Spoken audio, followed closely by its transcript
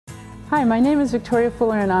Hi, my name is Victoria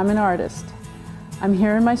Fuller and I'm an artist. I'm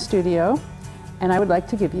here in my studio and I would like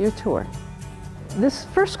to give you a tour. This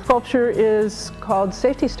first sculpture is called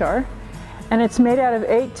Safety Star and it's made out of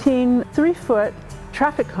 18 3-foot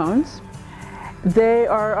traffic cones. They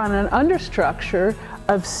are on an understructure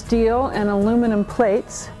of steel and aluminum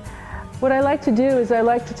plates. What I like to do is I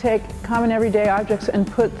like to take common everyday objects and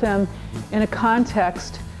put them in a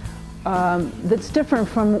context that's different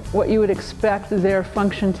from what you would expect their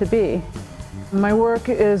function to be. My work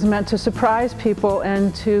is meant to surprise people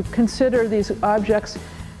and to consider these objects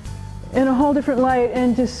in a whole different light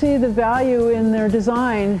and to see the value in their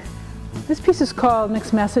design. This piece is called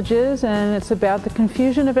Mixed Messages and it's about the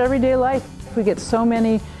confusion of everyday life. We get so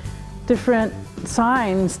many different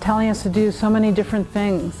signs telling us to do so many different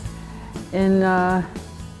things in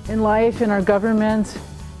life, in our government,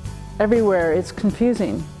 everywhere. It's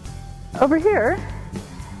confusing. Over here,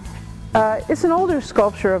 it's an older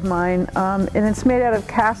sculpture of mine, and it's made out of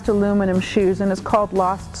cast aluminum shoes, and it's called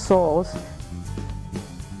Lost Souls.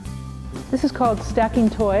 This is called Stacking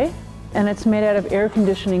Toy, and it's made out of air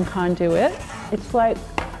conditioning conduit. It's like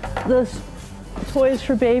those toys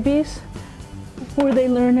for babies before they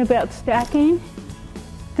learn about stacking.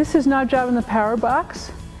 This is Knob Job in the Power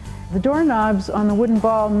Box. The doorknobs on the wooden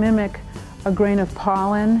ball mimic a grain of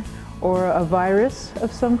pollen or a virus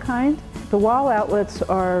of some kind. The wall outlets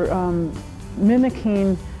are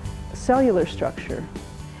mimicking cellular structure.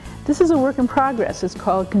 This is a work in progress. It's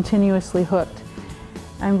called Continuously Hooked.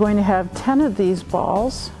 I'm going to have 10 of these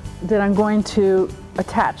balls that I'm going to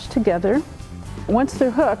attach together. Once they're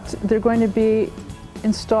hooked, they're going to be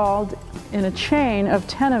installed in a chain of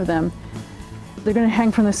 10 of them. They're going to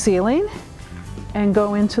hang from the ceiling and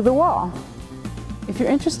go into the wall. If you're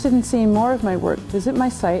interested in seeing more of my work, visit my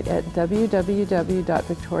site at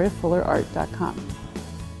www.victoriafullerart.com.